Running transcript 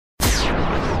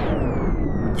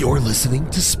You're listening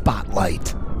to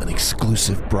Spotlight, an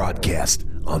exclusive broadcast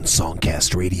on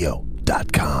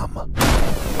songcastradio.com.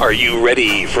 Are you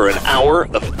ready for an hour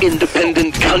of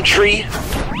independent country?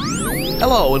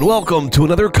 Hello and welcome to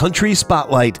another Country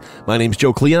Spotlight. My name's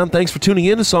Joe Cleon. Thanks for tuning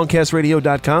in to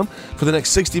songcastradio.com. For the next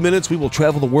 60 minutes, we will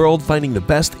travel the world finding the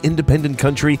best independent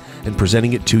country and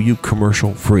presenting it to you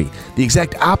commercial-free. The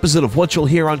exact opposite of what you'll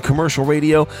hear on commercial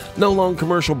radio. No long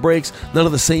commercial breaks, none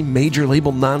of the same major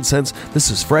label nonsense. This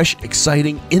is fresh,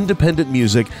 exciting, independent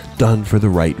music done for the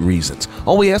right reasons.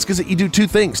 All we ask is that you do two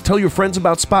things. Tell your friends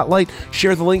about Spotlight,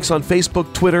 share the links on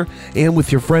Facebook, Twitter, and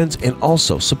with your friends, and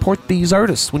also support these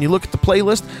artists. When you look at the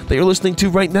playlist that you're listening to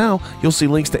right now, you'll see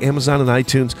links to Amazon and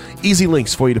iTunes. Easy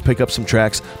links for you to pick up some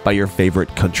tracks by your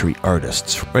favorite country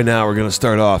artists. Right now, we're going to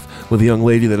start off with a young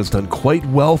lady that has done quite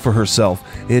well for herself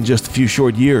in just a few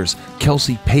short years,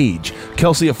 Kelci Paige.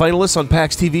 Kelci, a finalist on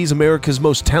PAX TV's America's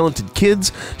Most Talented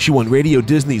Kids. She won Radio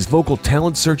Disney's Vocal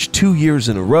Talent Search 2 years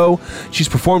in a row. She's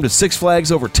performed at Six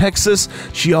Flags Over Texas.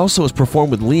 She also has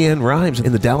performed with LeAnn Rimes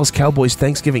in the Dallas Cowboys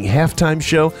Thanksgiving halftime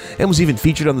show and was even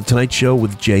featured on The Tonight Show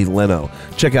with Jay Leno.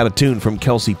 Check out a tune from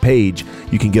Kelci Paige.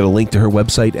 You can get a link to her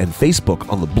website and Facebook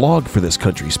on the blog for this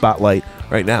Country Spotlight.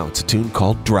 Right now, it's a tune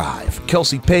called Drive.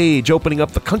 Kelci Paige opening up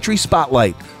the Country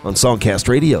Spotlight on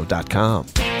songcastradio.com.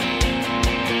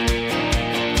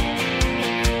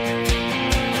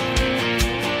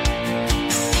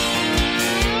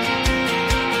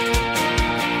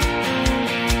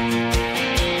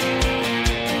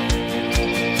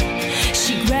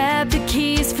 She grabbed the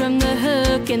keys from the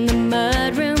hook in the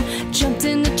mudroom, jumped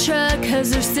in the truck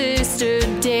cause her sister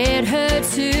dared her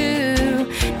to.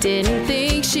 Didn't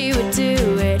think she would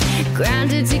do it.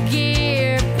 Grounded to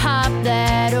gear, popped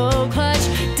that old clutch,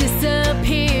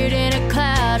 disappeared in a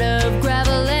cloud of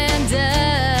gravel and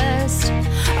dust.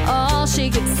 All she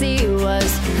could see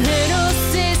was little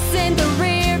sis in the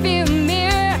rearview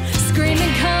mirror,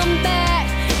 screaming, "Come back,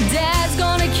 Dad's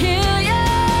gonna kill ya."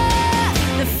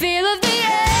 The feel of the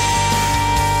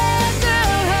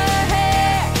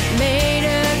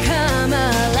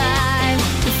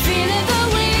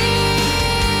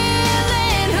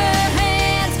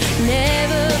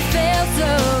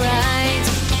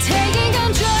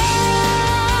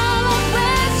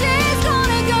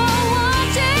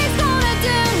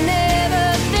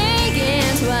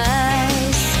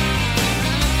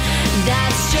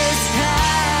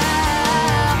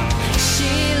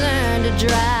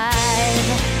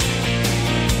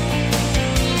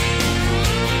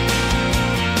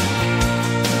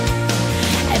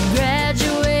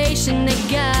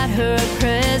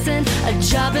a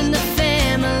job in the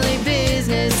family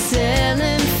business,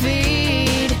 selling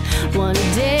feed. One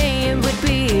day it would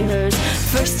be hers.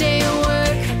 First day of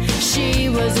work, she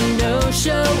was a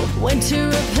no-show. Went to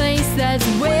a place, that's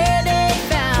where they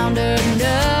found her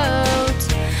note.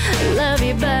 Love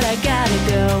you, but I gotta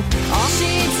go. All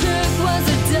she took was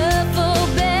a duffel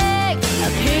bag, a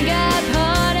pink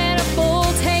iPod, and a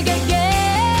full tank of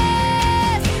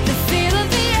gas. The feel of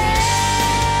the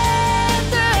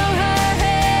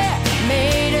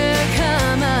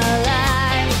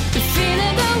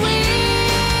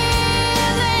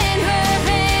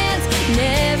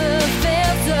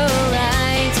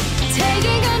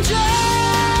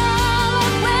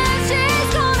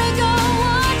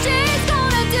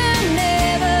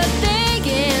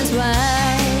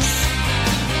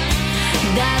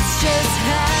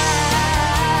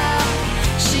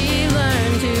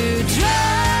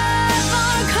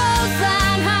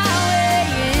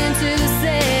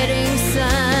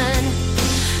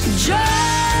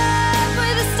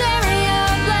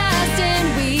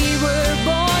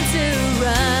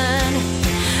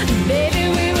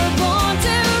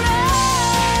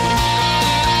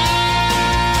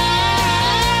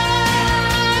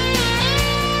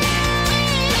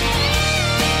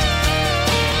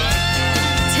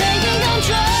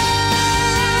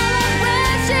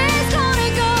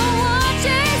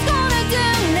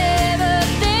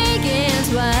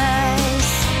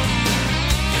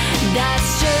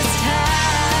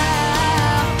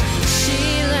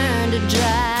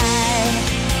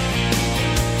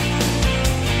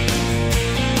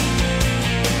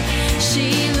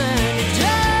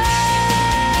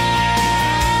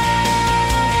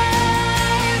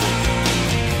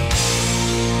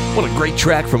What a great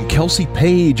track from Kelci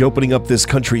Paige opening up this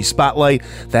Country Spotlight.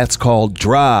 That's called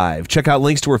Drive. Check out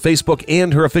links to her Facebook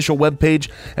and her official webpage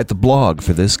at the blog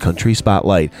for this Country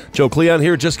Spotlight. Joe Cleon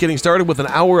here, just getting started with an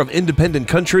hour of independent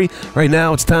country. Right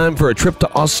now it's time for a trip to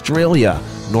Australia.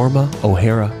 Norma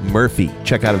O'Hara Murphy.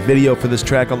 Check out a video for this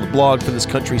track on the blog for this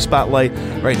Country Spotlight.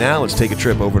 Right now let's take a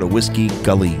trip over to Whiskey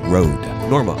Gully Road.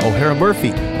 Norma O'Hara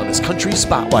Murphy this Country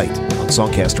Spotlight on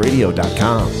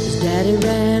songcastradio.com. His daddy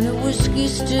ran a whiskey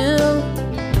still,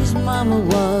 his mama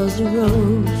was a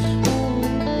rose.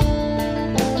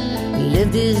 He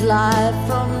lived his life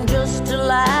from just a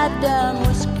light down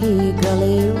Whiskey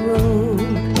Gully Road.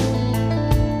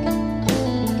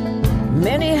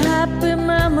 Many happy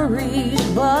memories,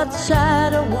 but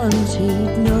sadder ones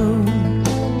he'd known.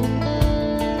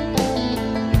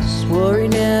 Swore he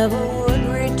never would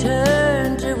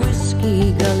return to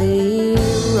Whiskey Gully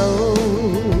Road.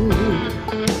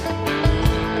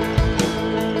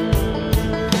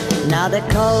 Now they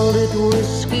called it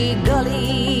Whiskey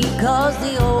Gully 'cause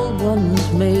the old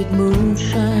ones made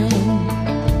moonshine.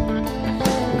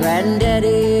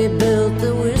 Granddaddy built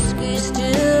the whiskey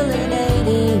still in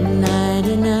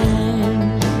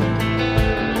 1899.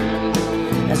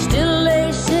 Now still they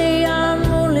say on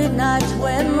moonlit nights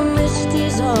when the mist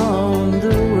is on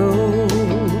the road,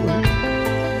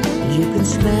 you can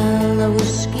smell the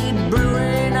whiskey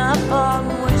brewing up on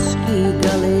Whiskey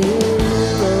Gully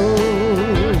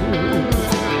Road.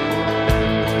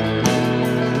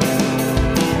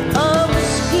 Oh,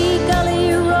 Whiskey Gully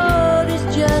Road is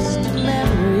just a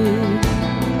memory,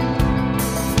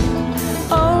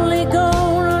 only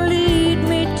gonna lead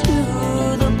me to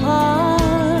the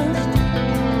past.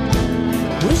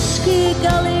 Whiskey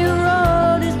Gully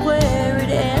Road is where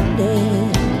it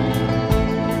ended,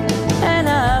 and I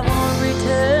won't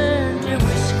return to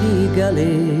Whiskey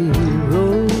Gully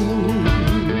Road.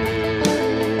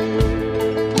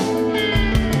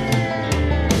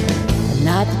 At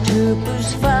night the troopers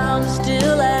found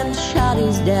still and shot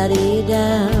his daddy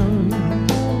down.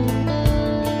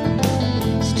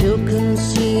 Still can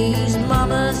see his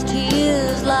mama's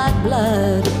tears like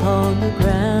blood upon the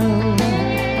ground.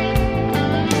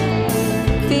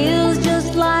 Feels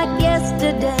just like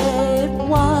yesterday, it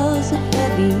was a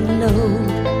heavy load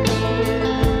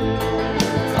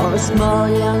for a small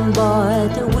young boy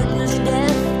to witness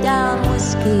death down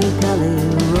Whiskey Gully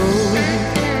Road.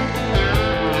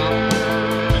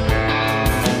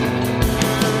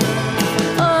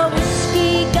 Oh,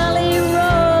 Whiskey Gully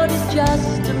Road is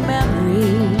just a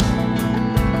memory,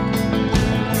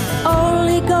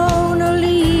 only gonna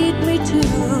lead me to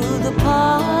the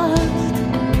past.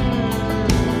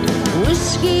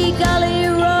 Whiskey Gully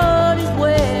Road is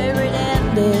where it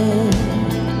ended,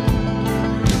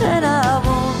 and I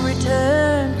won't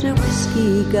return to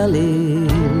Whiskey Gully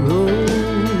Road.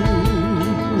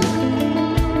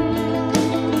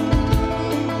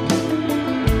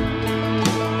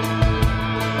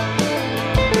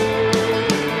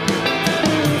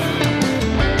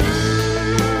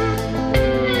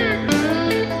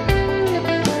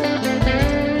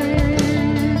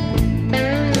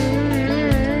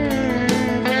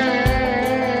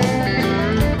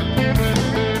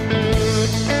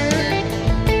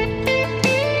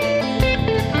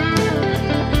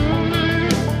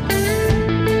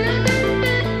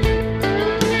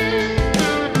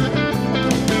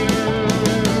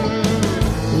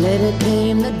 Letter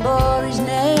came that bore his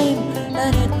name,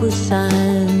 and it was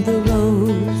signed the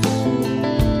Rose.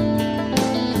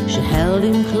 She held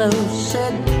him close,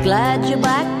 said, glad you're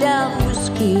back down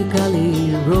Whiskey Gully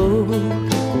Road.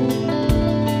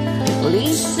 Well,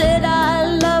 he said, I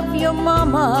love your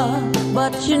mama,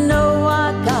 but you know I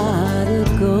gotta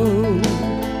go.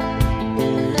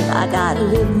 I gotta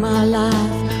live my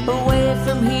life away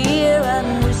from here and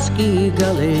Whiskey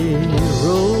Gully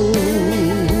Road.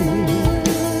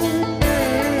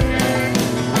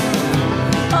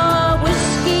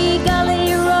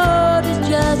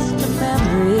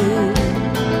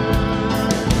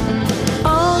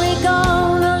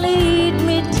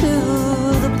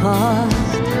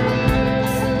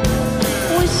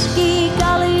 Whiskey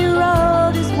Gully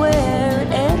Road is where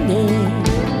it ended,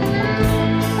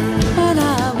 and I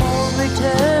won't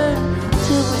return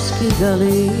to Whiskey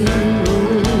Gully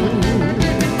Road.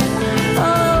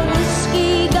 Oh,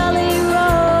 Whiskey Gully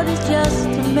Road is just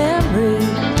a memory,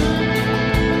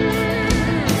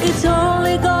 it's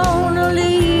only gonna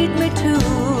lead me to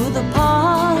the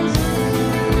past.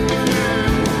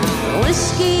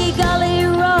 Whiskey Gully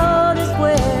Road is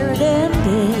where it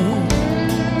ended,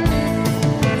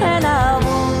 and I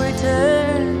won't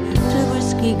return to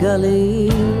Whiskey Gully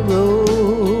Road.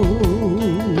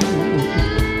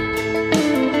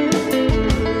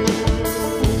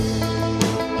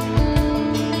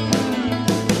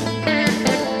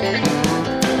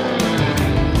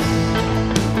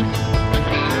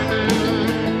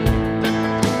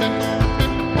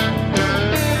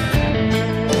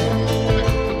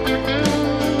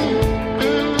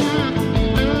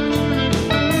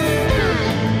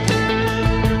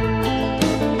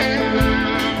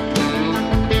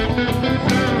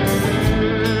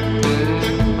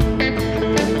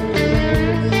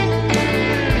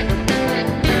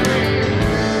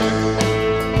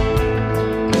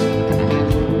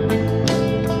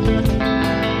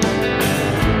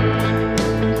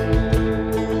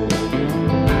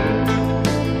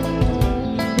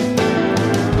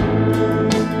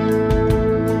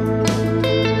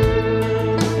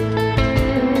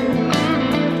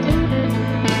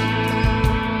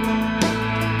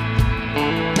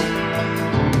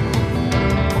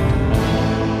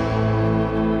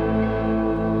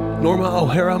 Norma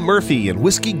O'Hara Murphy and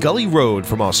Whiskey Gully Road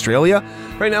from Australia.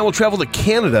 Right now we'll travel to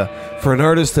Canada for an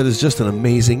artist that is just an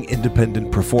amazing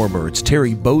independent performer. It's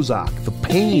Terri Bozok, The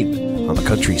Pain, on the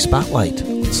Country Spotlight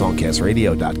on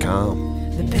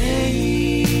songcastradio.com. The pain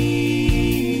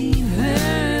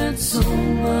hurts so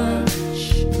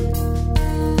much.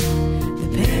 The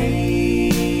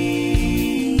pain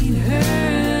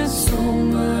hurts so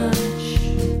much.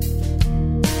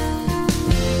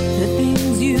 The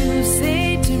things you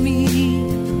say to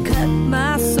me cut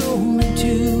my soul in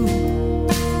two.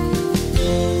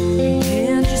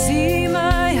 Can't you see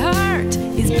my heart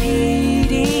is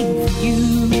beating for you?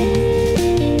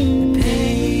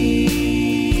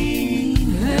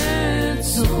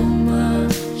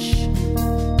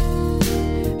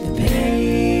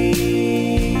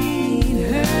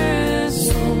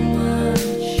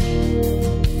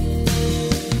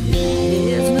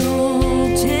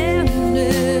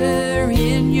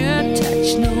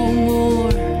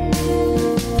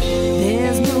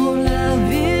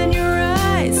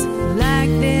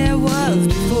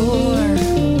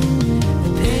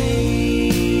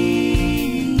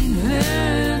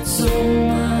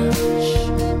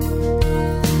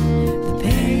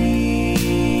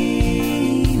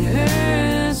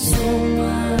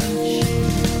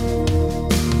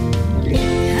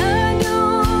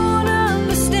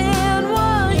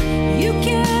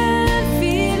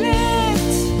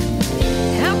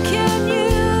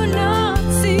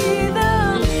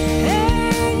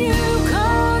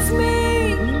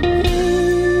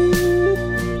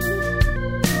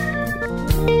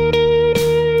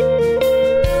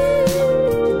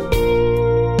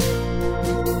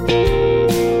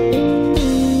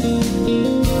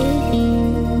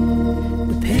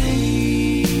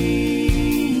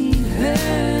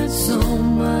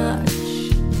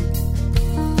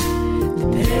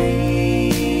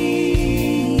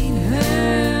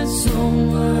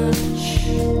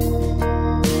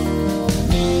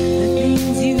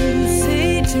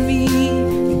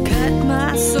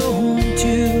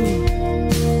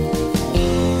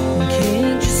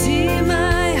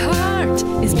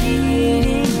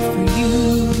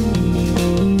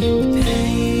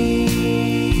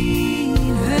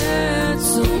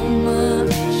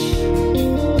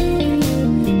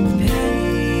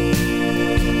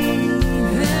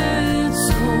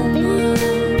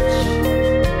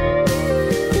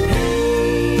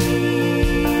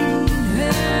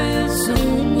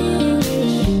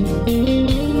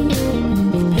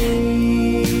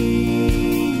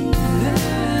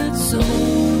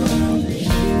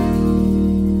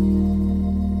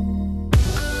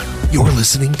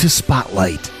 Listening to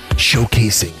Spotlight,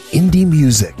 showcasing indie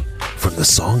music from the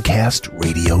Songcast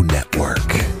Radio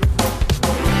Network.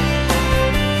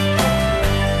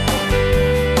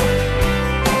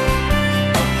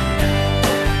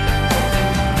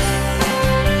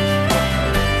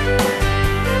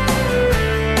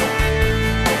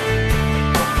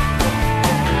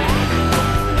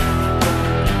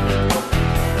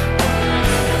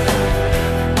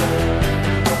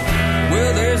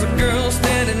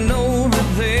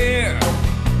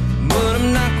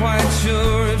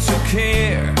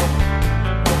 Care.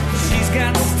 She's got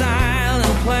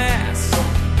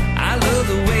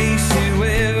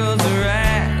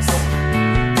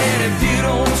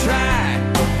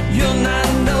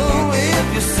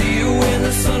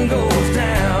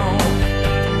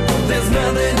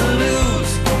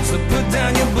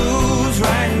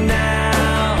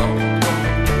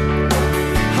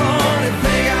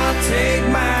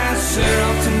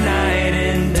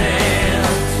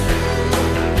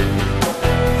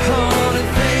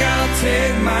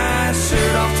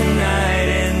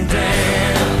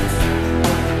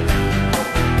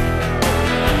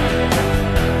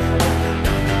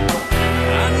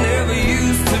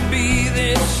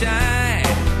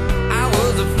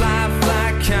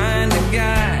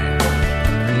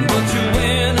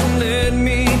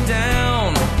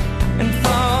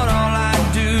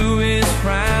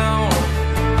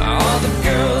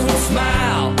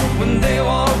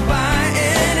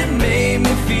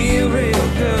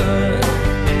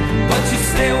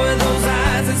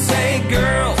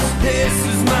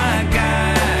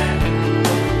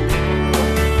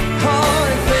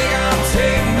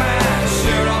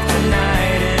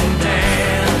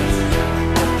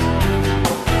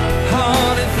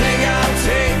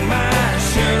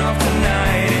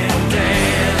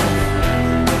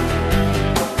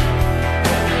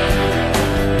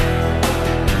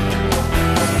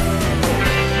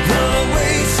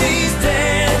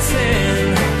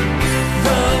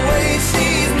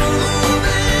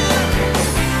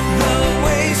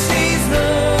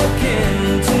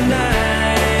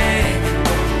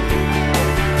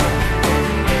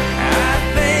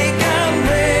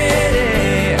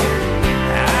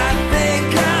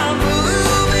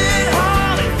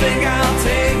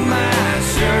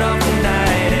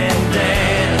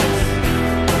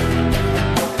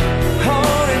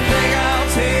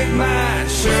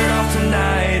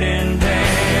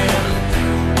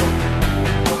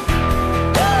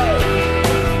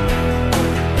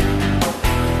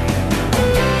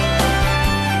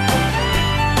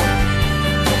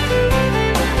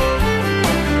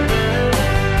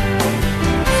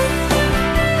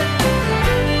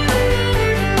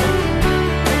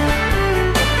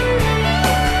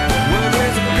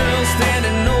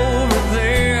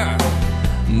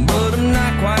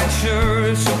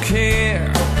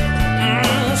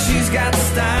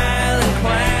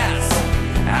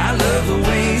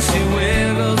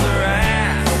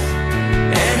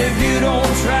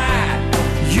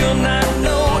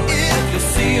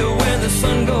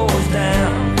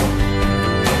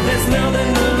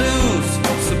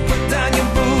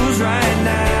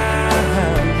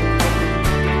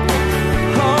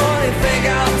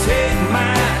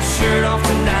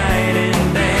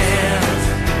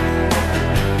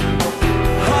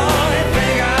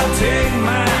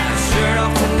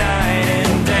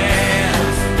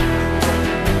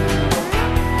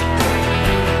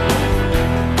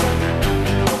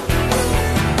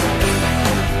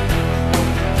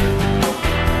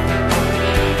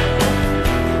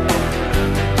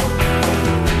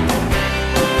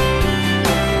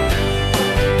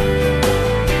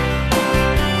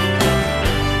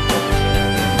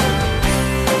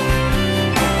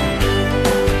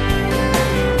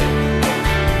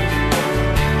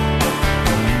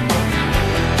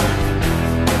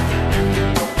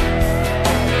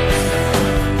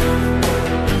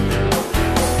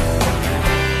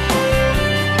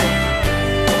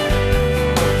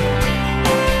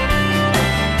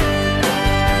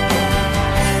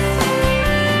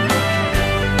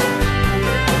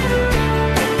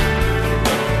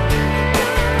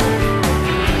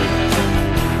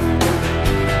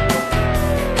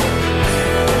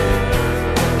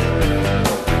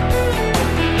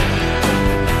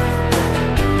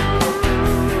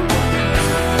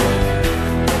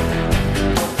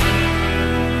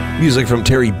Music from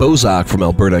Terri Bozok from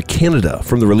Alberta, Canada.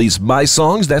 From the release My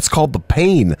Songs, that's called The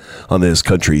Pain on this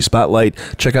Country Spotlight.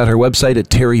 Check out her website at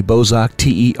terribozok,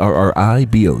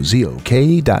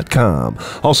 TerriBozok.com.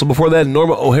 Also before that,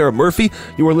 Norma O'Hara Murphy.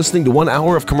 You are listening to 1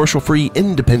 hour of commercial-free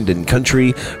independent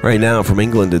country. Right now from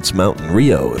England, it's Mountain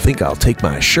Rio. I Think I'll Take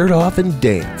My Shirt Off and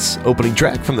Dance. Opening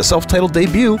track from the self-titled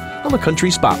debut on the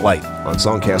Country Spotlight on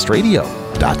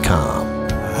songcastradio.com.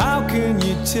 How can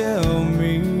you tell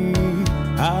me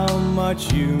how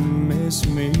much you miss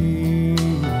me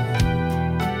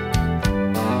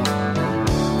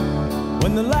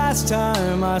when the last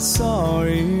time I saw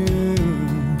you,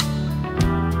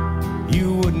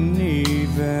 you wouldn't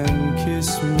even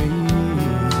kiss me?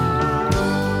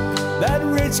 That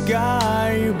rich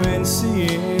guy you've been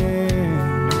seeing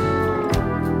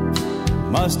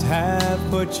must have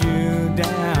put you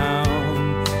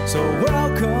down. So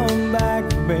welcome back,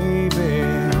 baby,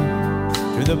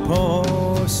 to the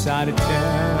poor side of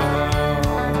town.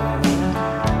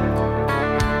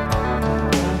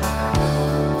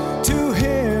 To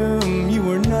him you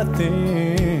were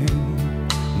nothing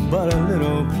but a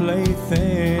little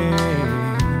plaything,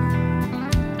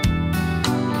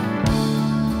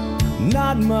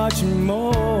 not much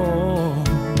more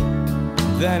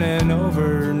than an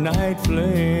overnight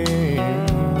fling.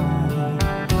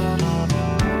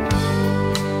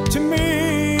 To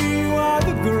me you are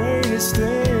the greatest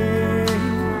thing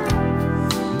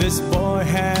this boy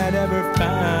had ever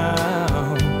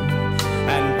found.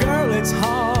 And girl, it's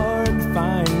hard to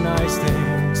find nice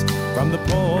things from the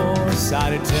poor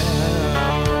side of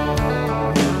town.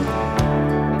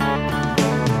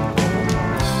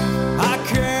 I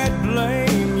can't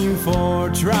blame you for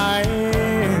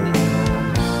trying.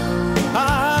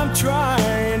 I'm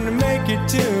trying to make it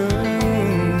too.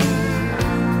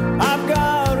 I've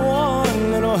got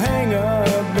one little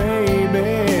hang-up,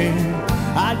 baby.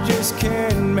 I just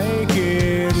can't make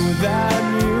it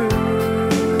without you.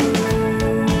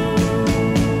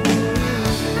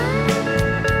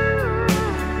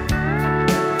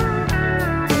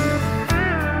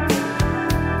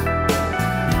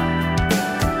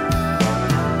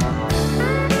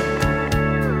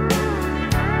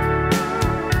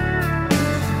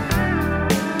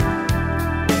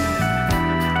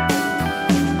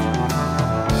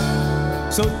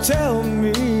 So tell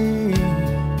me,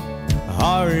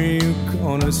 are you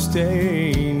gonna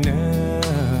stay now?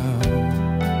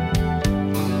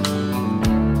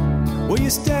 Will you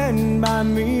stand by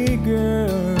me,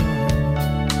 girl,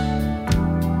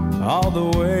 all the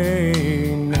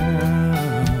way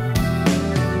now?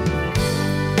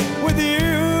 With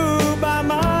you by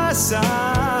my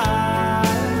side,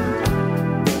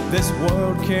 this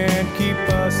world can't keep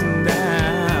us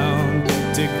down.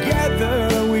 Together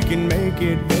we can make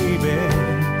it, baby,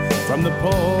 from the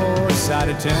poor side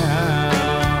of town.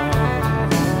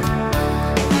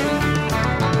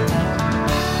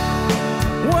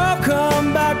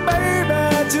 Welcome back,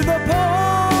 baby, to the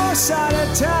poor side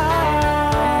of town.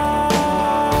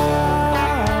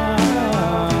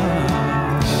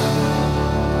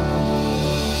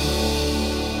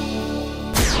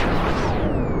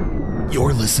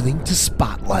 You're listening to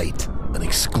Spotlight, an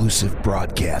exclusive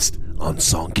broadcast on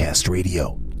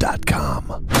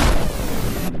songcastradio.com.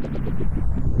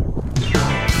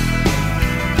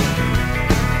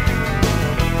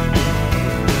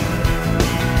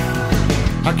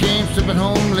 I came stepping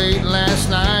home late last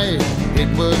night. It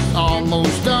was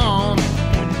almost dawn.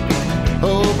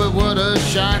 Oh, but what a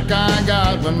shock I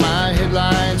got when my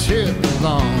headlights hit the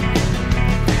lawn.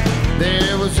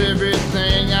 There was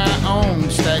everything I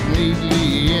owned stacked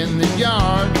neatly in the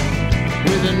yard,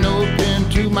 with a note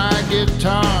pinned to my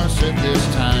guitar, said this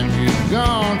time you've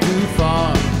gone too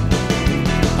far.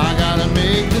 I gotta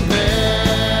make the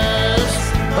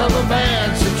best of a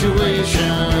bad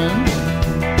situation.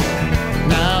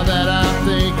 Now that I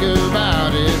think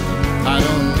about it, I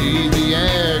don't need the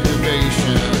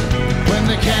aggravation. When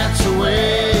the cat's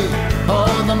away,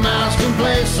 oh, the mouse can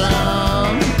play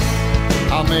some.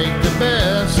 I'll make the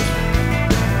best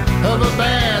of a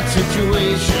bad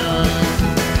situation.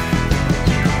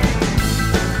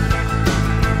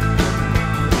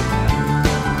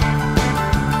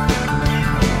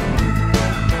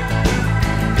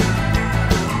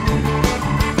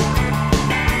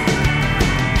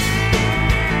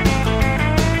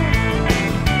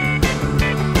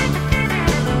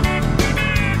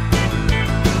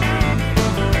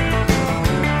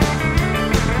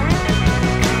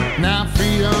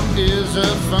 Is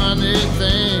a funny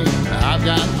thing. I've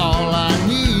got all I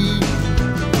need,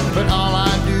 but all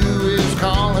I do is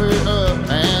call her up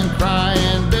and cry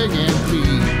and beg and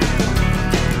plead,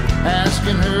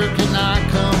 asking her her, can I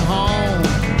come home?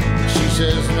 She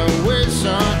says, no way,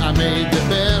 son, I made the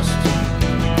best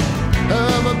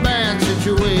of a bad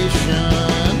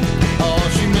situation. Oh,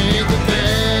 she made the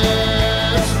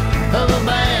best of a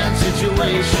bad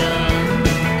situation.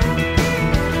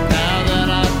 Now that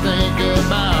I think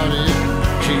about it,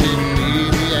 she didn't need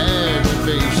the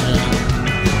aggravation.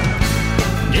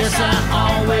 Guess I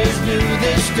always knew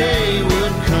this day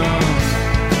would come.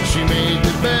 She made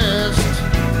the best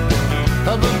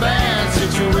of a bad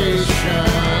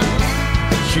situation.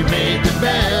 She made the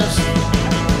best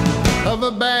of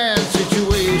a bad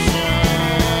situation.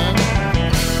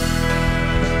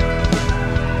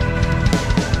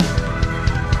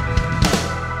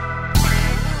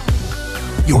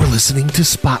 You're listening to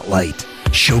Spotlight,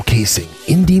 showcasing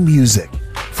indie music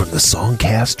from the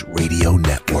Songcast Radio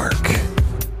Network.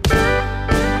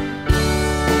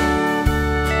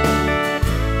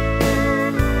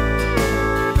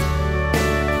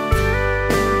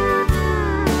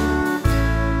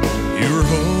 You were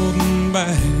holding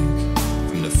back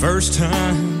from the first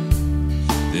time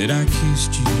that I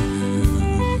kissed you.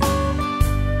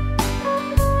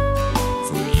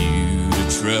 For you to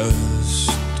trust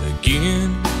again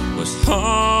was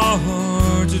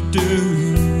hard to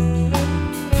do.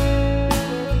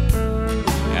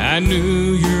 I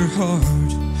knew your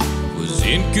heart was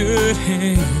in good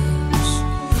hands,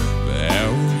 but how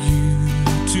were you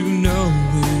to know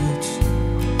it?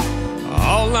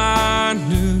 All I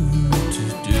knew to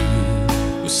do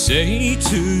was say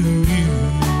to you,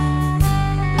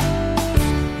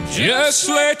 just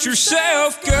let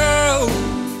yourself go.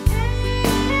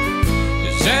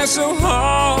 Is that so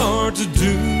hard to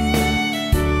do?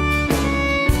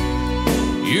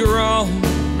 You're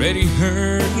already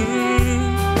hurting.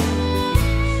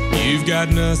 You've got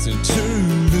nothing to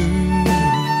lose.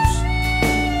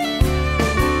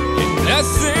 And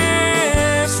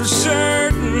nothing's for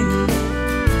certain.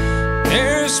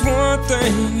 There's one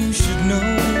thing you should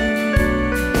know.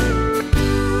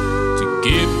 To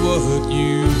get what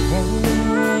you want,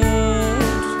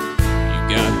 you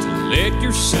got to let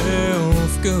yourself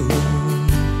go.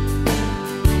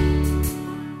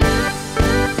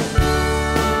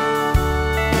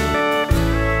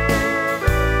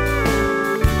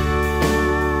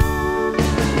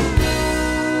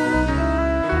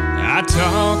 I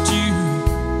talked you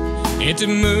into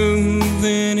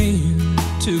moving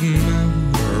into my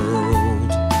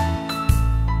world.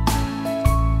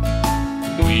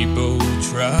 We both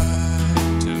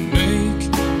tried to make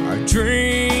our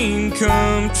dream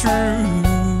come true.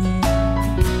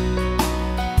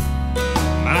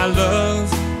 My love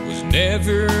was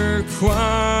never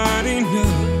quite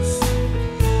enough.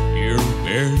 You're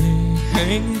barely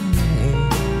hanging on,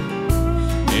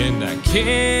 and I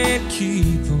can't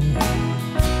keep on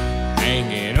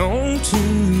hanging on to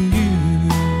you.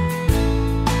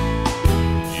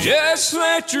 Just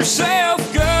let yourself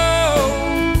go.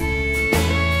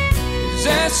 Is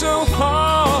that so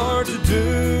hard to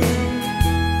do?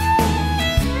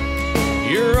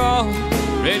 You're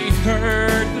already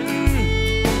hurting.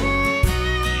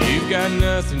 You've got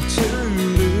nothing to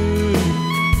lose.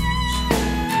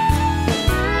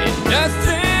 And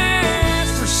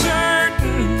nothing's for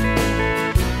certain.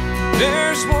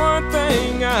 There's one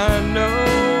thing I know.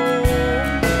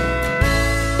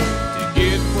 To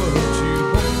get what you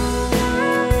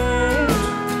want,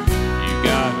 you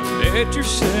gotta let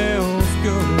yourself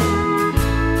go.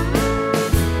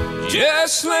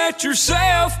 Just let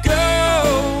yourself go.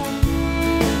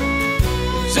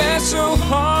 Is that so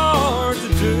hard to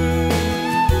do?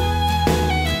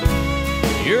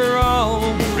 You're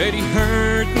already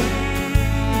hurting.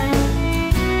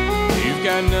 You've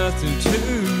got nothing to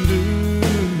lose.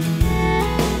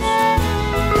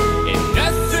 And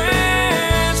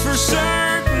nothing's for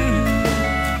certain.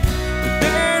 But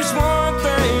there's one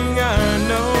thing I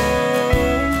know.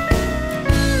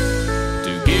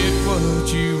 To get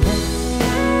what you want,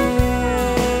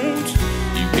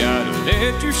 you gotta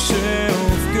let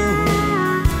yourself go.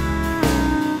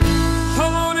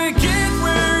 Oh, to get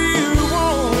where you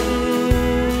want,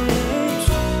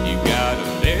 you gotta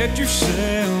let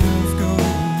yourself go.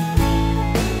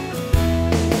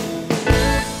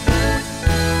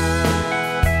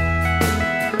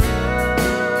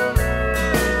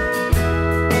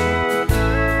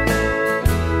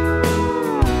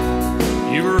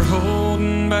 You were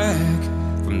holding back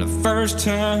from the first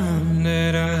time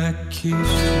that I kissed you.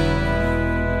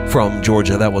 From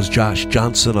Georgia, that was Josh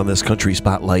Johnson on this Country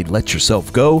Spotlight, Let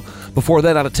Yourself Go. Before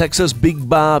that, out of Texas, Big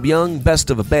Bob Young, Best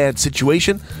of a Bad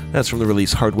Situation. That's from the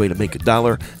release Hard Way to Make a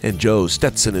Dollar. And Joe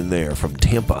Stetson in there from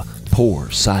Tampa,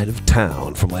 hardcore side of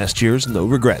town from last year's No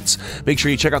Regrets. Make sure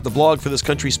you check out the blog for this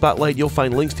Country Spotlight. You'll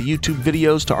find links to YouTube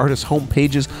videos, to artists' home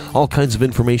pages, all kinds of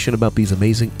information about these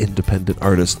amazing independent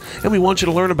artists. And we want you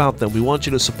to learn about them. We want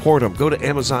you to support them. Go to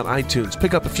Amazon, iTunes,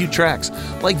 pick up a few tracks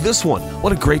like this one.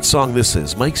 What a great song this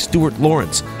is. Mike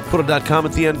Stewart-Lawrence. Put a .com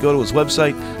at the end. Go to his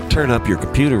website. Turn up your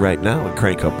computer right now and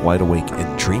crank up Wide Awake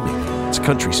and Dreaming. It's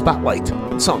Country Spotlight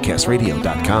on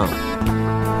songcastradio.com.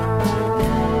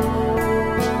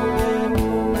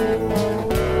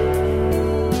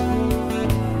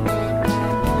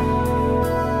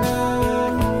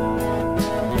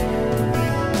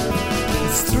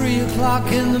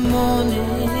 In the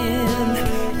morning,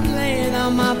 laying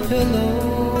on my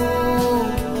pillow,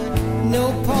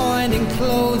 no point in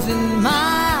closing my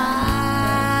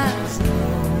eyes.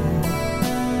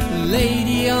 The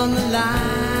lady on the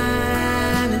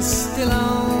line is still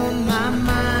on my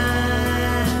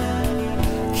mind.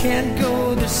 Can't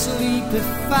go to sleep if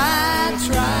I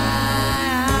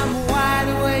try. I'm wide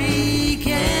awake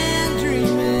and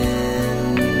dreaming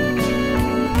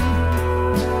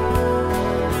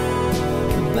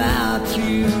about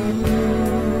you.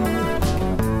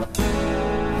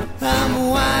 I'm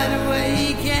wide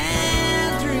awake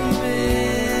and dreaming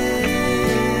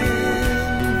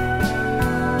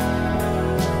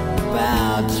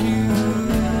about you.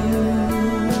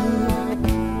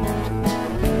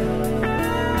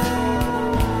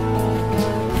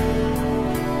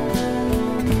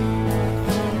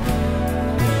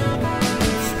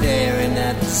 Staring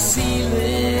at the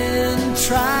ceiling,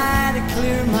 try to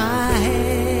clear my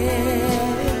head.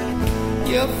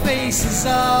 Your face is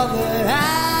all that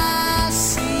I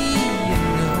see, you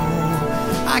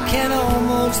know. I can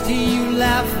almost hear you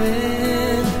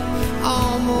laughing,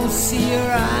 almost see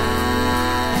your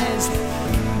eyes.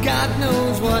 God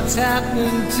knows what's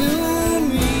happening to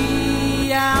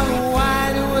me. I'm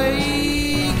wide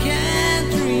awake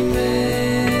and dreaming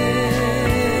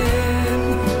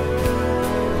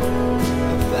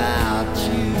about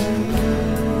you.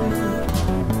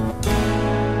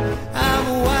 I'm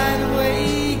wide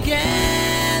awake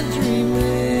and dreaming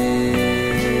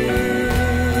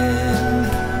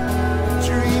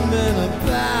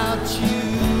about you.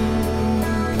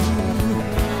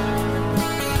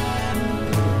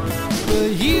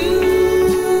 But you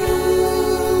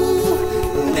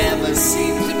never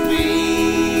seem to be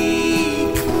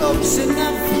close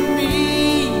enough for me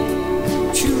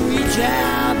to reach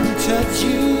out and touch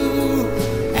you.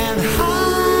 And I'm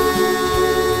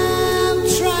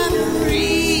trying to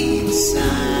read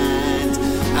signs.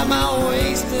 Am I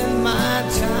wasting my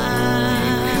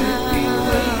time? You could be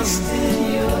wasting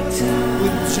your time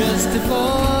with just a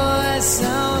voice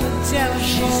on a telephone.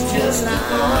 She's just a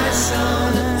voice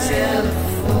on a telephone.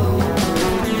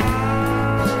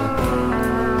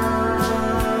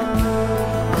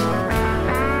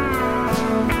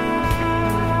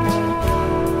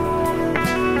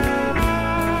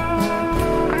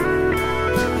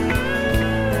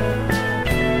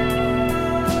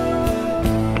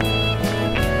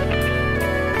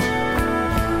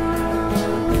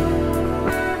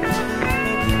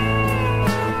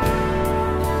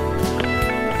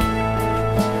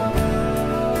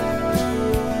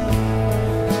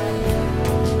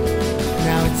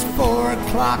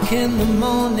 In the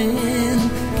morning,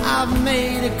 I've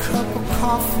made a cup of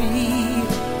coffee,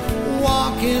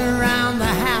 walking around the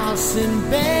house in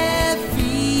bare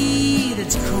feet.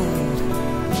 It's cold.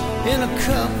 In a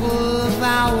couple of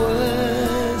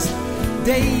hours,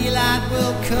 daylight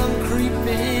will come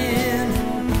creeping.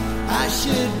 I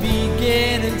should be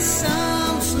getting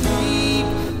some sleep,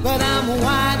 but I'm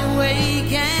wide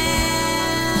awake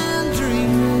and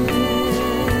dreaming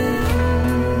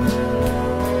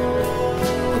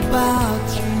about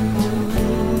you.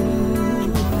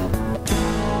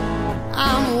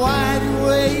 I'm wide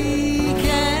awake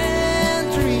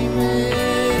and dreaming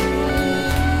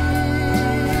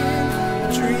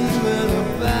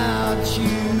about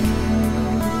you.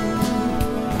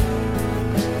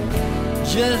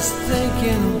 Just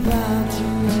thinking about you.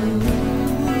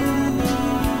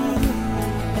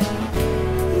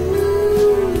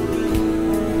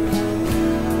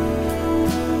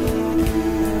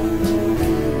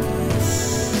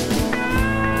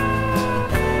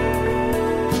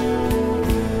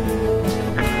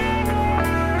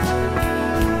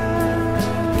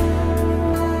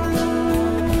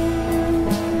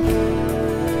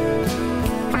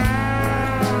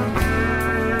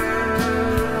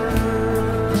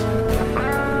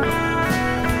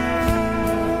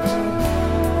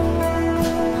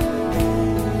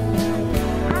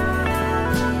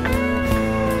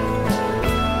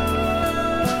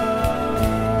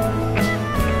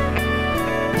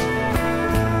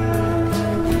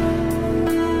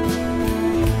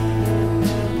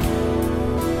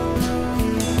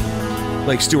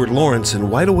 like Stewart-Lawrence and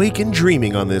Wide Awake and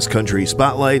Dreaming on this Country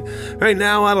Spotlight. Right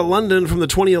now, out of London from the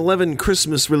 2011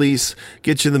 Christmas release,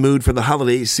 get you in the mood for the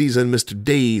holiday season, Mr.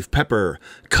 Dave Pepper.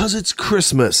 'Cause It's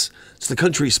Christmas. It's the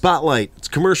Country Spotlight. It's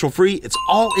commercial free, it's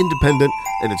all independent,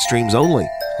 and it streams only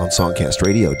on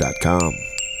songcastradio.com.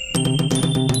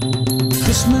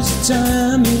 Christmas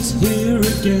time is here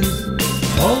again.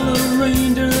 All the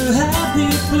reindeer happy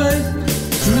play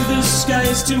through the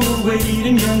skies to a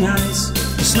waiting young eyes.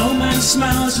 The snowman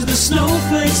smiles as the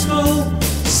snowflakes fall.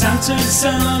 Santa's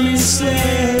on his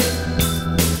sleigh.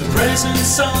 The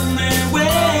presents on their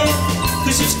way.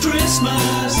 'Cause it's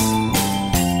Christmas.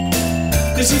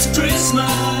 'Cause it's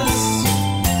Christmas.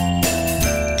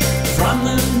 From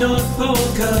the North Pole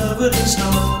covered in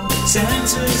snow,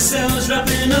 Santa's elves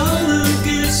wrapping all the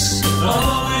gifts.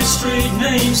 Always street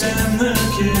names and the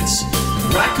kids.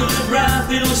 Rack of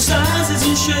rapid all sizes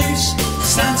and shapes.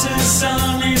 Santa's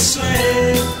on his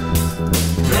sleigh.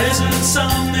 Presents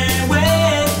on their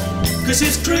way. 'Cause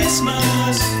it's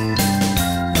Christmas.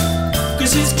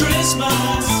 'Cause it's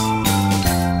Christmas.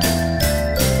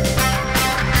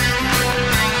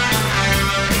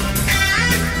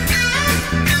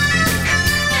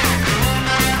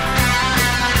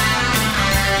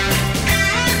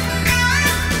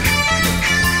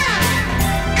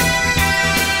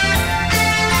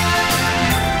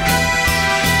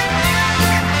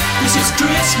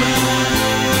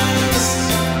 Christmas,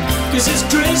 'cause it's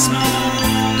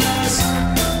Christmas.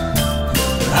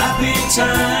 Happy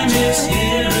time is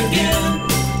here again.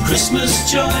 Christmas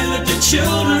joy, let the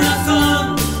children have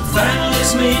fun.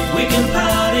 Families meet, we can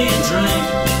party and drink.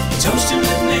 Toasting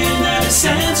with midnight as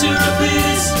Santa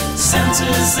appears.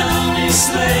 Santa's on his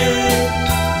sleigh.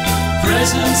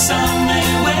 Presents on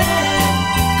their way.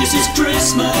 'Cause it's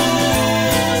Christmas.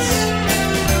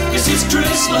 'Cause it's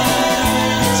Christmas.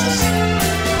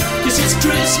 'Cause it's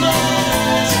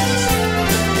Christmas.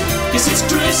 'Cause it's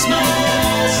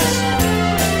Christmas.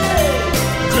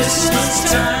 Christmas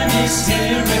time is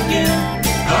here again.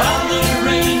 All the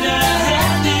reindeer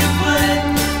happy play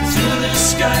through the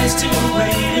skies to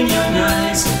waiting young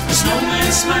eyes. The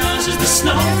snowman smiles as the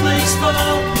snowflakes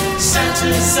fall.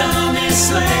 Santa's on his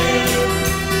sleigh.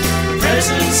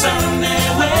 Presents on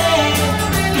their way.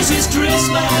 'Cause it's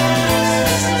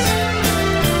Christmas.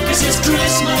 'Cause it's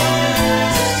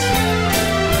Christmas.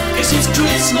 'Cause it's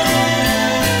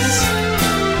Christmas.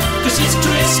 'Cause it's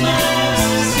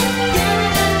Christmas.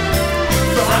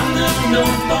 From the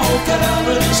North Pole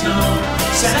covered in snow,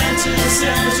 Santa's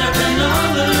elves wrapping all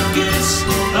the gifts.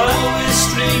 Always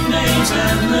street names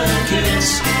and the kids.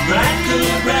 Bright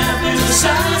colored wrapping the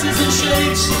sizes and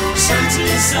shapes.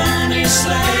 Santa's on his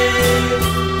sleigh.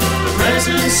 The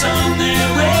presents on their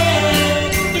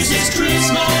way. 'Cause it's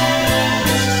Christmas.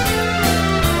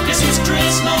 'Cause it's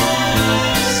Christmas.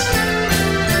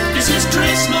 'Cause it's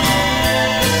Christmas.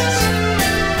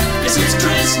 'Cause it's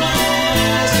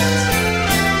Christmas.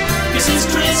 'Cause it's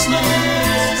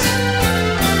Christmas.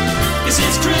 'Cause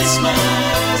it's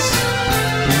Christmas.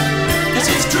 'Cause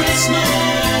it's Christmas.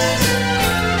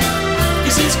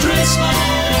 'Cause it's Christmas.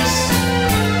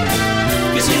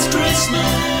 'Cause it's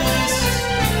Christmas.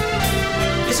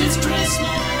 'Cause it's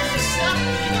Christmas.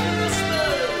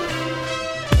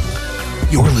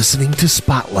 You're listening to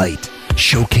Spotlight,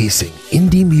 showcasing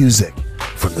indie music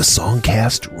from the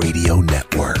Songcast Radio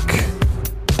Network.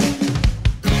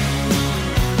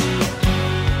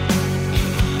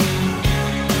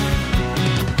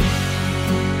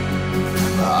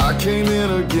 I came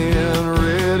in again,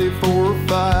 ready for a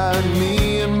fight.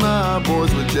 Me and my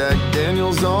boys with Jack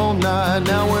Daniels all night.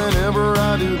 Now whenever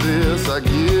I do this, I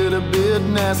get a bit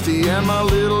nasty, and my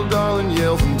little darling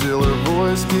yells until her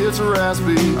voice gets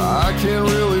raspy. I can't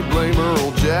really blame her,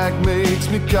 old Jack makes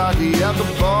me cocky. At the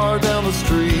bar down the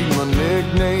street, my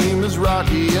nickname is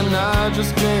Rocky, and I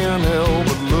just can't help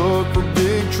but look for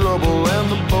big trouble. And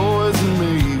the boys and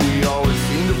me, we always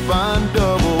seem to find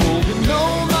double. You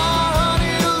know my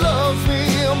honey loves me,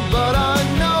 but I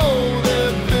know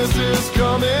that this is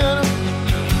coming.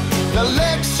 The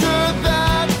lecture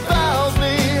that fouls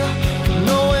me,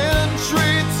 no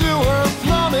entry to her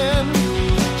plumbing.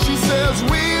 She says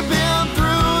we've been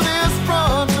through this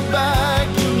front to back.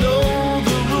 You know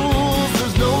the rules,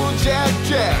 there's no Jack.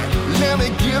 Let me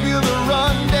give you the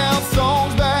rundown,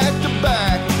 songs back to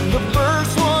back. The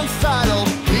first one's titled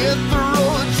Hit the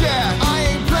Road Jack. I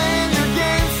ain't playing your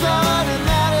game, son, and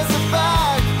that is a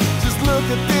fact. Just look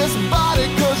at this body,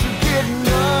 'cause you're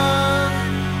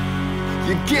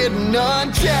getting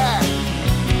unjacked.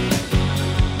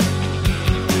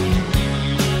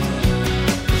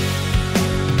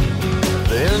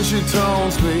 Then Then she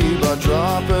taunts me by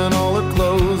dropping all her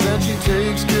clothes, and she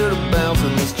takes care to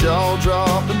bouncing this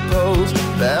jaw-dropping pose.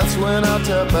 That's when I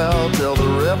tap out, tell the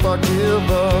ref I give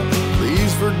up.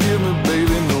 Please forgive me,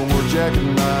 baby, no more Jack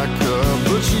in my cup.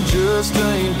 But she just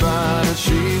ain't buying it,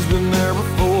 she's been there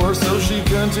before. So she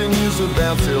continues to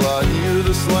bounce till I hear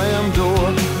the slam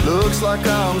door. Looks like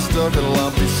I'm stuck in a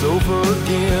lumpy sofa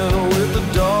again, with the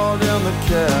dog and the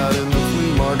cat in the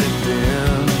flea market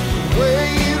den.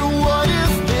 Wait, what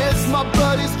is this? My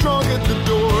buddy's drunk at the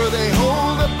door. They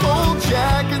hold up old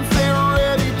Jack and say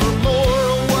ready for more.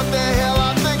 What the hell,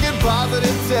 I'm thinking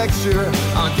positive texture.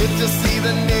 I'll get to see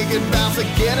the naked bounce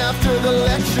again after the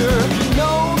lecture.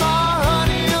 No, my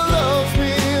honey loves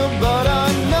me, but I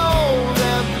know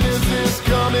that this is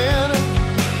coming.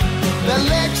 That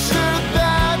lecture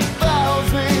that vows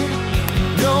me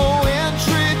no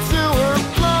entry to her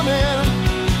plumbing.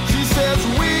 She says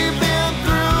we've been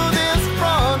through this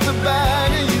front to back,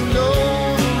 and you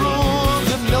know the rules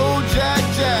of no Jack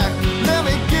Jack. Let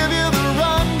me give you the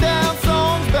rundown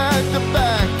songs back to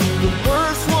back. The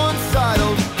first one's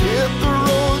titled Hit the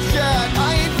Road Jack. I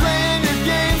ain't playing your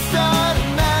game, son,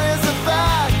 and that is a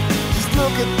fact. Just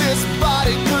look at this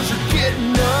body, 'cause you're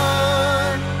getting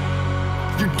none.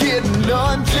 You're getting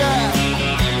none, Jack.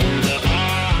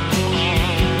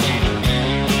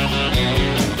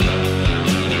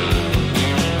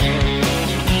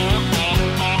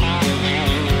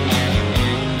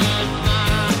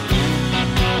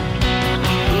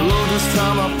 This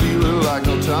time I feel it like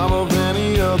no time of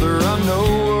any other. I know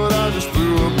what I just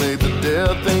threw up made the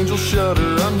death angel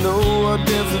shudder. I know I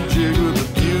danced a jig with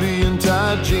the beauty in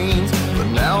tight jeans, but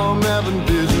now I'm having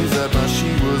visions that my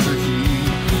she was a he.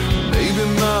 Maybe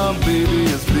my baby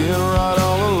has been right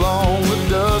all along. The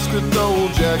dusk with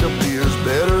old Jack appears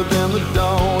better than the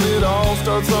dawn. It all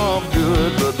starts off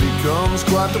good, but becomes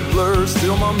quite the blur.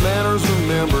 Still my manners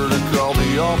remember to call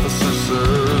the officer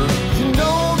sir. You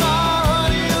know my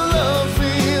honey loves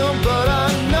me, but I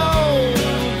know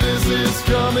this is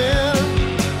coming.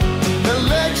 The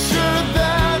lecture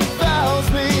that vows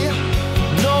me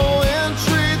no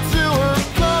entry to her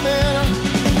plumbing.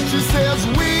 She says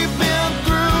we've been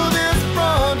through this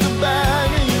front to back,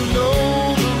 and you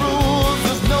know the rules,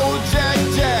 there's no Jack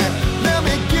Jack. Let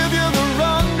me give you the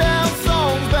rundown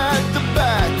songs back to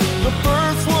back. The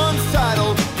first one's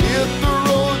titled Hit the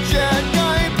Road Jack.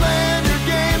 I ain't playing your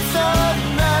game, son,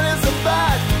 and that is a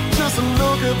fact. Just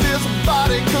look at this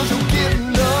body, 'cause you're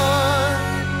getting none.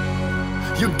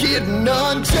 You're getting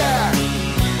none, Jack.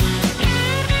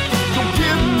 You're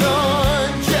getting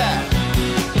none, Jack.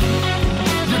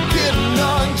 You're getting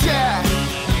none, Jack.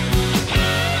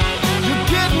 You're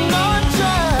getting none,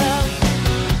 Jack.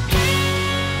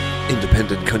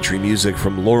 Independent country music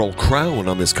from Laurel Crown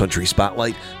on this Country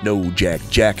Spotlight. No Jack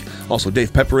Jack. Also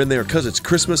Dave Pepper in there because it's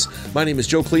Christmas. My name is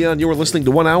Joe Cleon. You are listening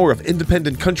to 1 hour of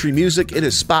independent country music. It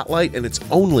is Spotlight, and it's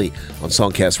only on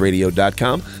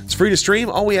songcastradio.com. It's free to stream.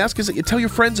 All we ask is that you tell your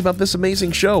friends about this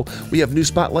amazing show. We have new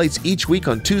spotlights each week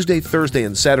on Tuesday, Thursday,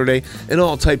 and Saturday, and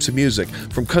all types of music,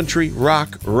 from country,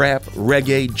 rock, rap,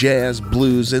 reggae, jazz,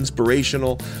 blues,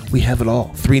 inspirational. We have it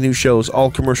all. 3 new shows,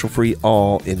 all commercial-free,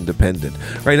 all independent.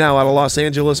 Right now, out of Los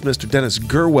Angeles, Mr. Dennis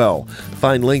Gurwell.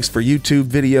 Find links for YouTube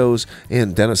videos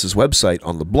and Dennis's website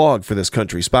on the blog for this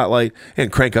Country Spotlight,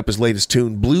 and crank up his latest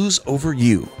tune, Blues Over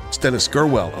You. It's Dennis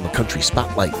Gurwell on the Country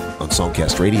Spotlight on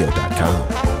songcastradio.com.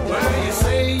 Well, you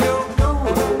say you're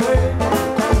going away,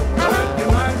 but you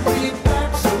might be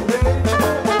back someday.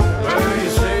 Well, you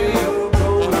say you're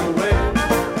going away,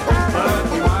 but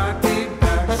you might be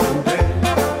back someday.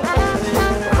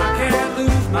 I can't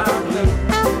lose my blue.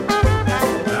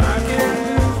 I can't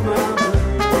lose my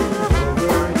blue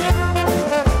over you.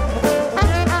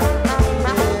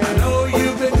 I know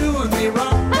you've been doing me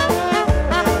wrong,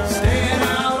 staying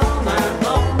out all night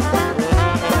long.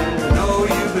 I know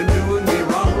you've been doing me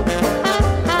wrong.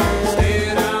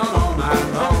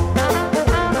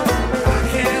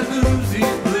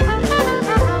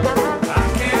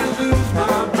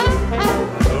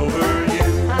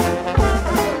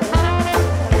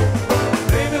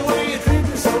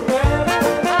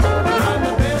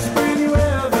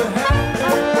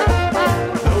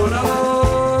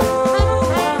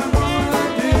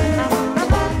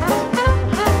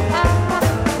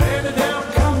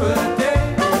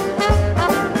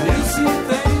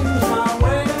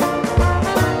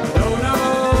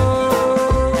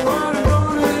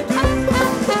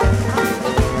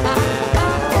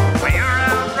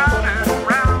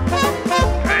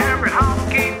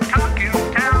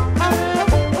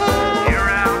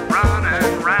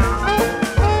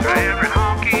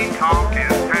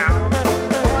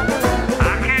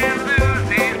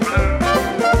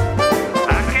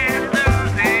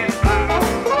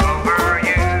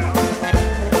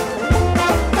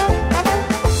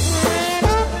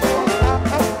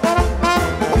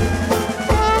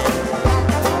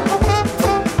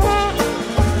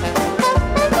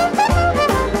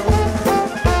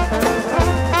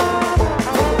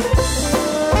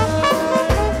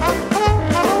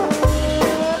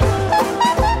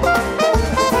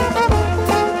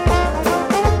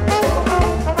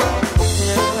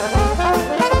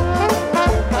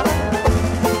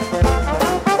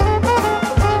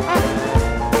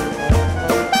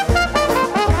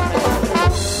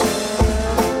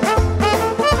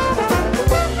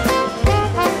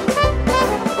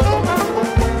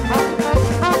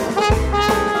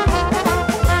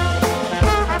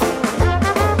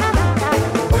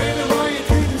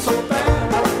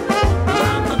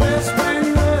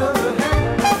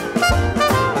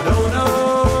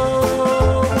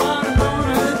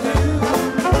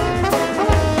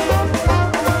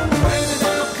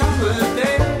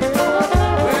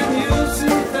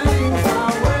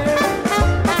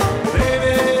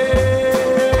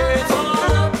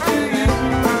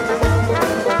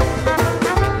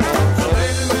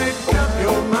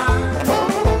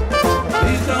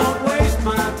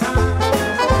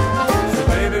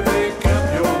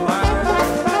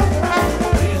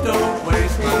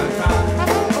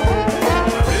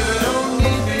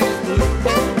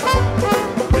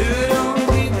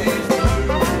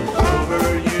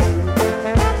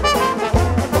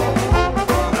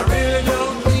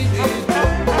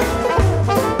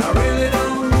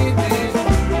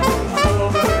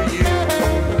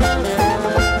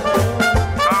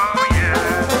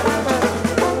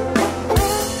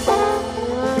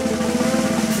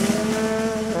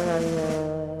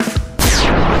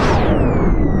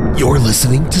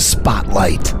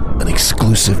 Spotlight, an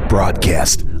exclusive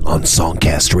broadcast on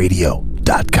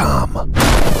songcastradio.com.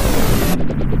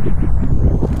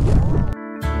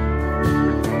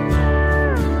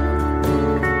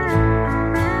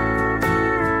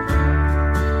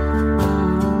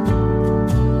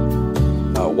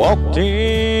 I walked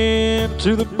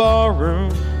into the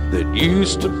barroom that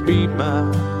used to be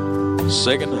my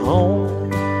second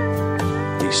home.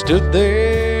 He stood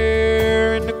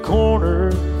there in the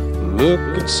corner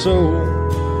looking so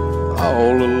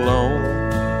all alone.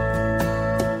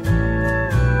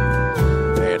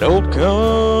 An old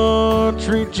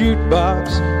country jukebox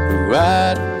who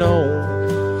I'd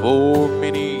known for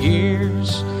many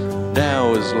years,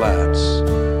 now his lights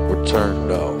were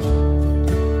turned off,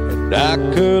 and I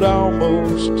could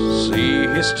almost see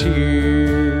his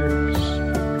tears.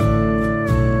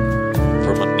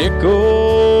 From a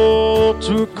nickel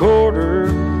to a quarter,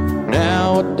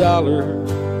 now a dollar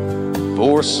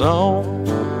for a song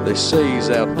they say's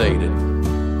outdated,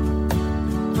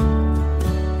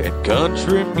 and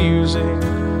country music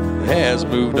has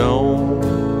moved on.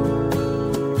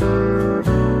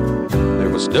 There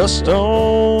was dust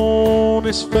on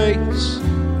his face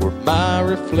where my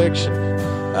reflection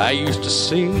I used to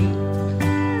see.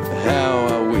 How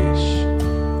I wish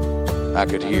I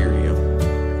could hear him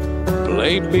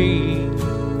play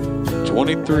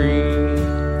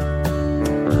B-23.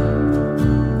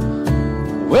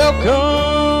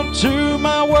 Welcome to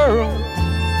my world.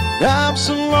 I'm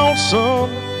so lonesome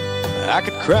I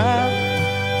could cry.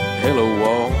 Hello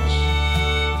walls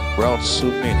brought so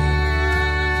many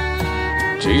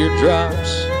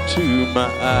teardrops to my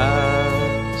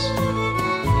eyes.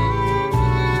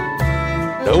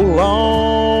 No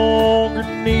longer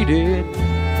needed,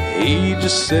 he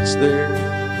just sits there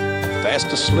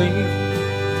fast asleep.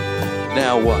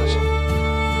 Now watch him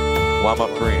while my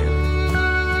friend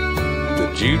the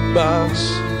jukebox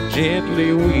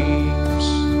gently weeps.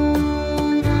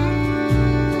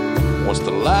 Once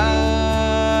the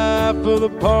life of the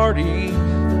party,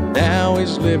 now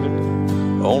he's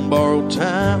living on borrowed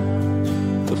time.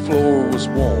 The floor was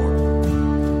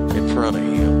warm in front of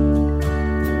him,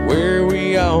 where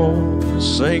we all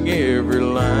sang every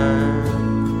line.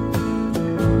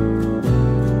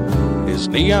 His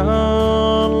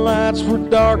neon lights were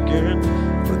darkened,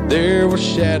 but there were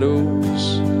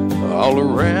shadows all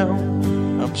around.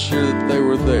 I'm sure that they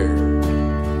were there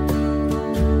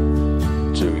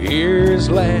to hear his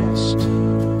last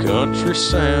country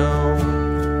sound.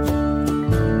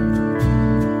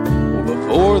 Well,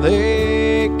 before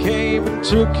they came and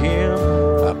took him,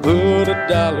 I put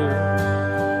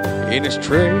 $1 in his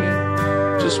tray.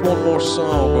 Just one more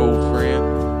song, old friend,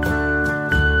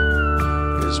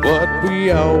 is what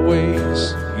we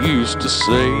always used to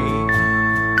say.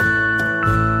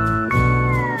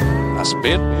 I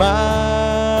spent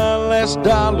my last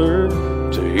dollar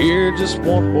to hear just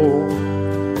one more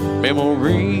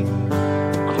memory.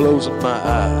 Closing my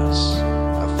eyes,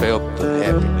 I felt the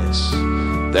happiness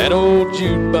that old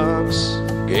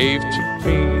jukebox gave to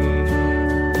me.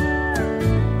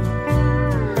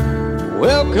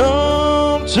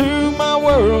 Welcome to my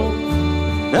world.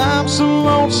 I'm so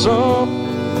lonesome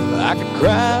I could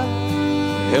cry.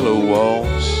 Hello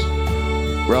walls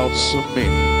brought so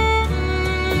many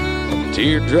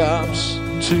teardrops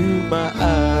to my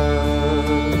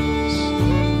eyes.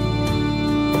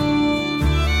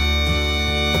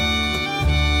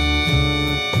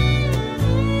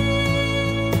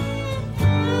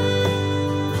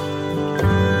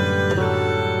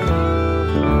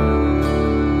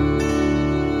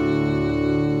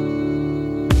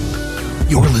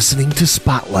 You're listening to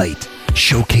Spotlight,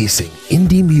 showcasing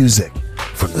indie music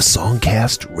from the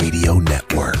Songcast Radio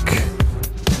Network.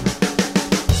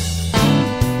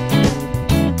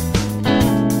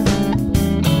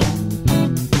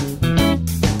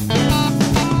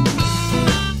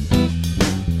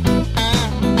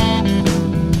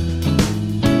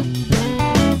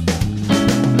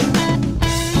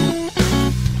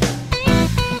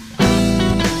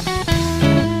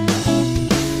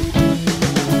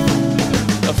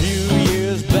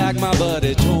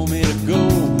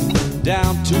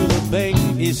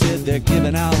 They're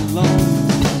giving out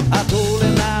loans. I told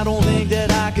him I don't think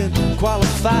that I could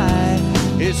qualify.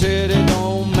 He said it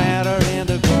don't matter and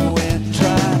to go and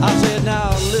try. I said,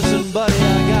 now listen buddy,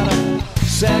 I got a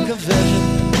sad confession.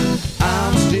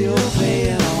 I'm still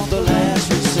paying off the last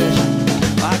recession.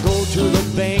 I go to the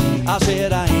bank, I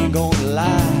said I ain't gonna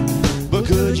lie, but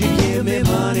could you give me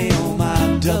money on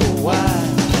my double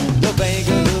wide? The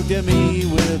banker looked at me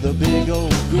with a big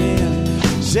old grin,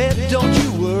 said don't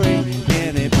you worry,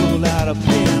 and he pulled out a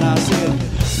pen. I said,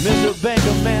 Mr.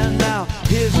 Banker Man, now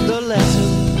here's the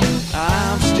lesson.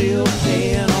 I'm still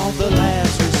paying off the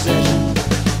last recession.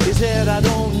 He said, I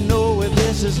don't know if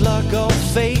this is luck or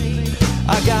fate.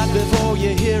 I got before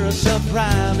you here a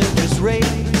subprime interest rate.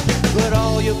 Put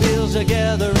all your bills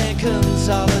together and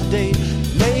consolidate.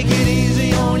 Make it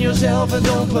easy on yourself and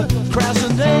don't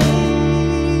procrastinate.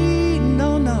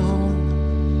 No,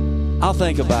 no, I'll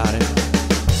think about it.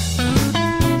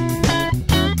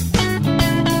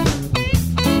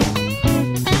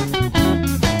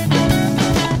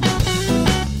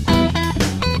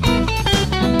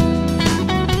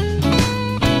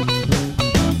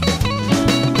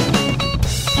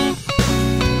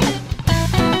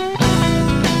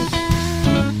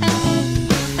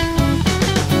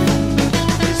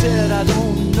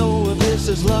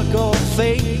 Luck or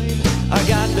fate, I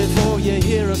got before you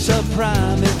here a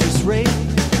subprime interest rate.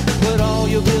 Put all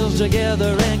your bills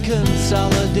together and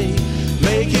consolidate.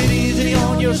 Make it easy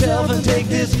on yourself and take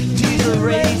this teaser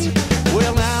rate.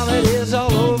 Well, now that it's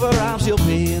all over, I'm still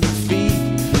paying the fee.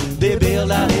 They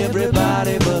bailed out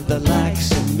everybody but the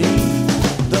likes of me.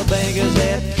 The bankers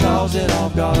that caused it all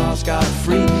got off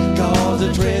scot-free, cause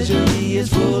the treasury is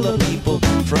full of people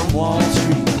from Wall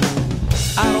Street.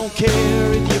 I don't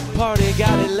care if your party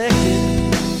got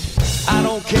elected. I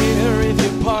don't care if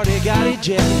your party got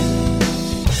ejected.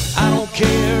 I don't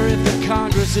care if the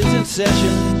Congress is in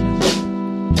session.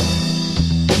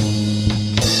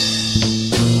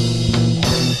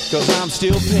 'Cause I'm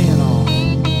still paying off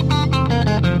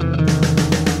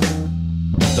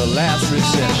the last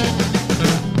recession.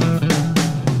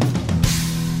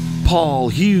 Paul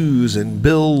Hughes and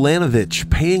Bill Laninovich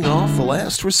paying off the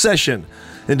last recession.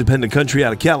 Independent country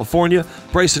out of California.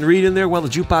 Brison Reed in there while the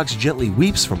jukebox gently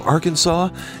weeps from Arkansas.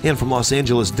 And from Los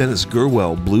Angeles, Dennis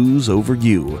Gurwell, Blues Over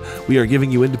You. We are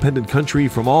giving you independent country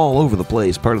from all over the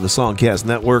place, part of the Songcast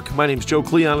Network. My name's Joe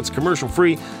Cleon. It's commercial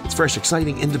free. It's fresh,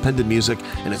 exciting, independent music,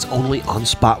 and it's only on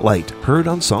Spotlight, heard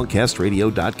on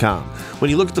songcastradio.com.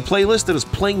 When you look at the playlist that is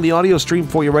playing the audio stream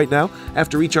for you right now,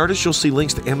 after each artist, you'll see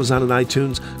links to Amazon and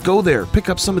iTunes. Go there, pick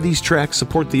up some of these tracks,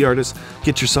 support the artist,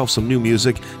 get yourself some new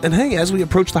music. And hey, as we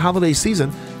approach the holiday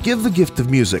season, give the gift of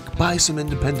music. Buy some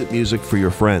independent music for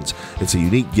your friends. It's a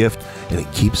unique gift, and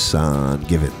it keeps on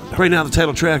giving. Right now, the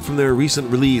title track from their recent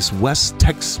release, West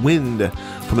Tex Wind,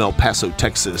 from El Paso,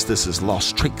 Texas. This is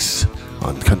Lost Traques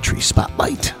on Country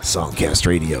Spotlight,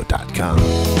 songcastradio.com.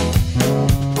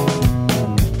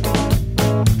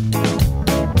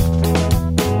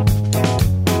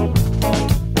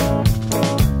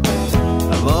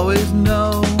 I've always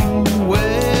known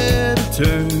where to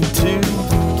turn to.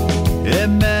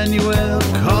 Emmanuel,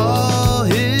 call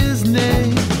his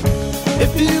name.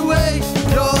 If you waste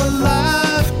your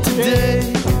life today,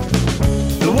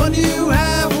 the one you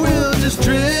have will just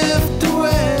drift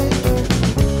away.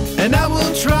 And I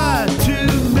will try to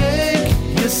make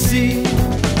you see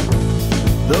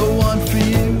the one for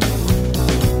you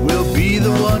will be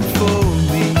the one for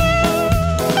me.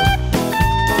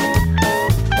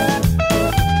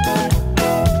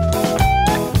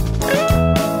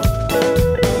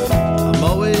 I'm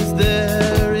always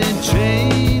there in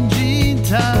changing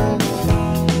time.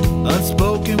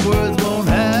 Unspoken words won't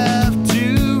have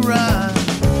to rhyme.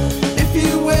 If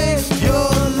you waste your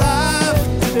life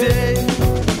today,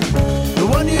 the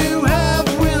one you have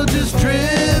will just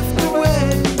drift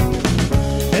away.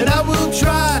 And I will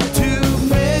try to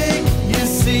make you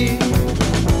see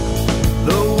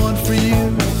the one for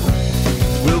you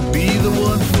will be the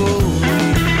one for me.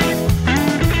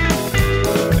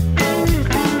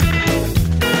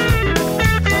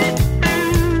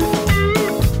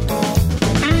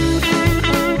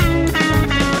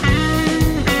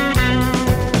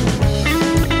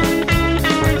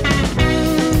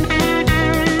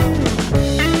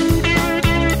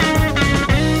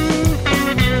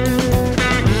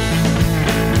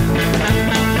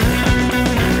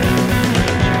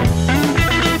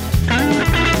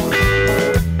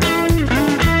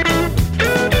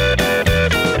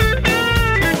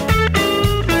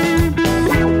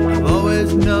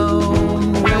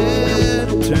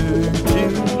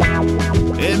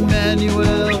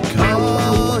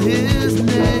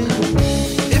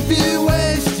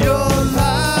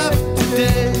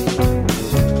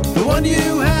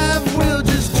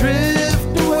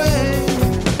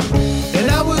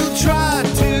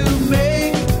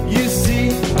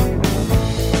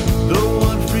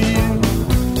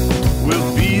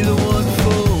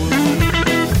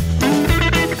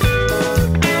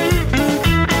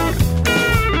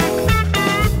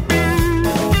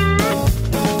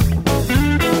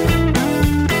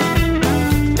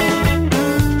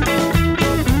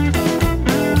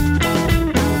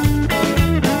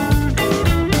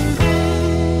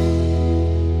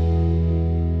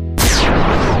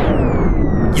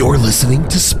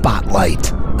 to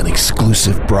Spotlight, an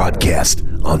exclusive broadcast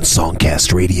on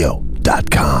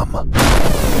songcastradio.com.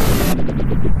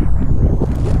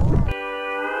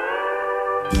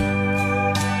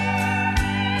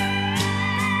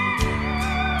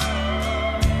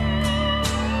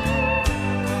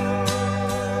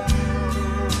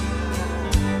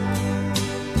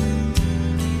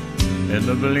 In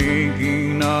the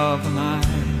blinking of an eye,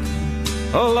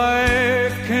 a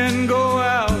light can go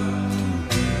out,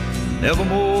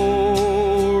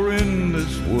 nevermore in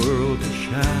this world to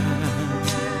shine.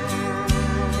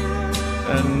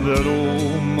 And that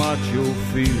old macho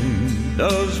feeling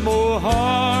does more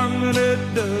harm than it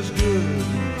does good,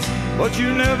 but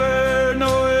you never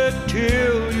know it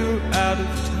till you're out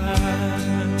of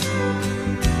time.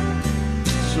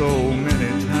 So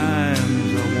many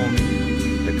times I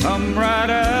wanted to come right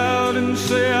out and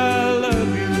say I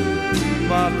love you.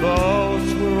 My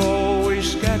thoughts were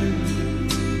always scattered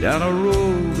down a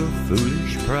road of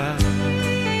foolish pride.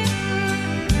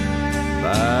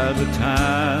 By the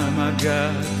time I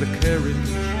got the courage,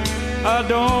 I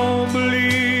don't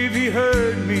believe he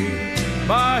heard me.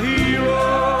 My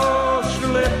hero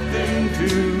slipped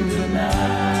into the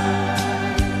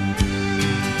night.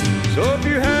 So if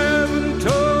you haven't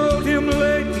told him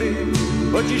lately,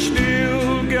 but you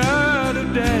still got a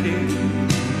daddy,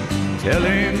 tell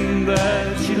him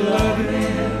that you love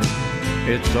him,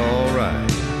 it's alright.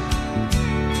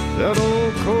 That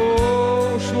old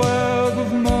cold slab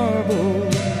of marble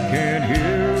can't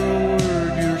hear a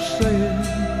word you're saying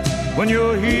when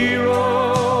your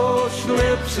hero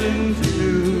slips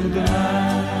into the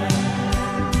night.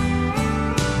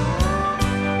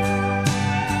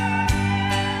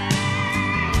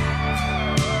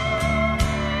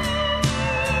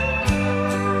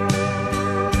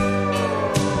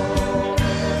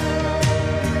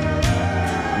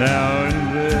 Now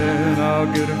and then I'll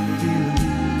get a feeling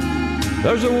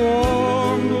there's a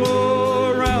warm glow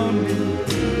around me,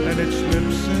 and it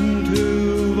slips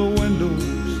into the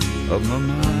windows of my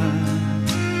mind.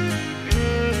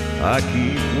 I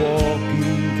keep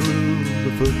walking through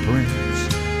the footprints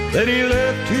that he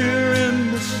left here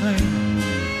in the sand,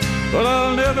 but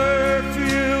I'll never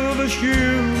feel the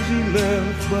shoes he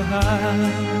left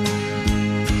behind.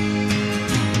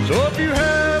 So if you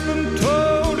haven't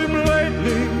told him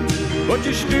lately, but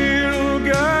you still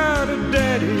got a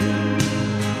daddy,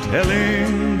 tell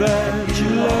him that you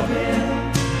love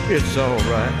him, it's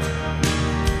alright.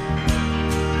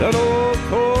 That old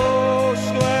cold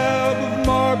slab of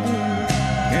marble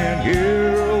can't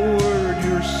hear a word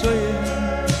you're saying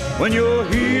when your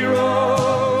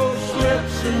hero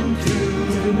slips into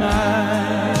the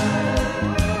night.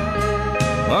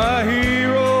 My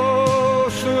hero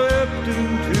slipped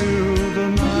into the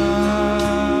night.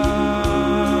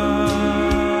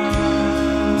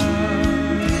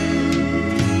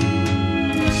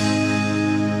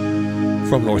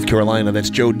 From North Carolina, that's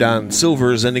Joe Don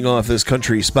Silvers ending off this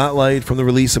country spotlight from the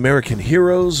release American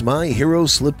Heroes, My Hero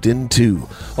Slipped Into.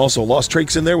 Also, Lost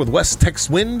Traques in there with West Tex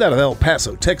Wind out of El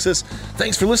Paso, Texas.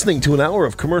 Thanks for listening to an hour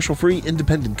of commercial-free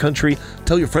independent country.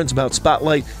 Tell your friends about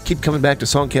Spotlight. Keep coming back to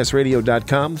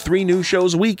songcastradio.com. 3 new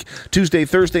shows a week, Tuesday,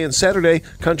 Thursday, and Saturday.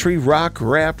 Country, rock,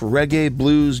 rap, reggae,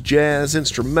 blues, jazz,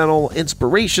 instrumental,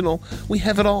 inspirational. We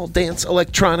have it all. Dance,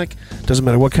 electronic. Doesn't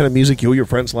matter what kind of music you or your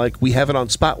friends like. We have it on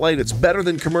Spotlight. It's better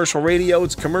than commercial radio.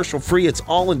 It's commercial free. It's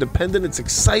all independent. It's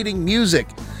exciting music.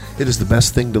 It is the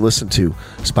best thing to listen to.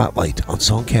 Spotlight on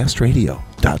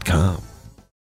songcastradio.com.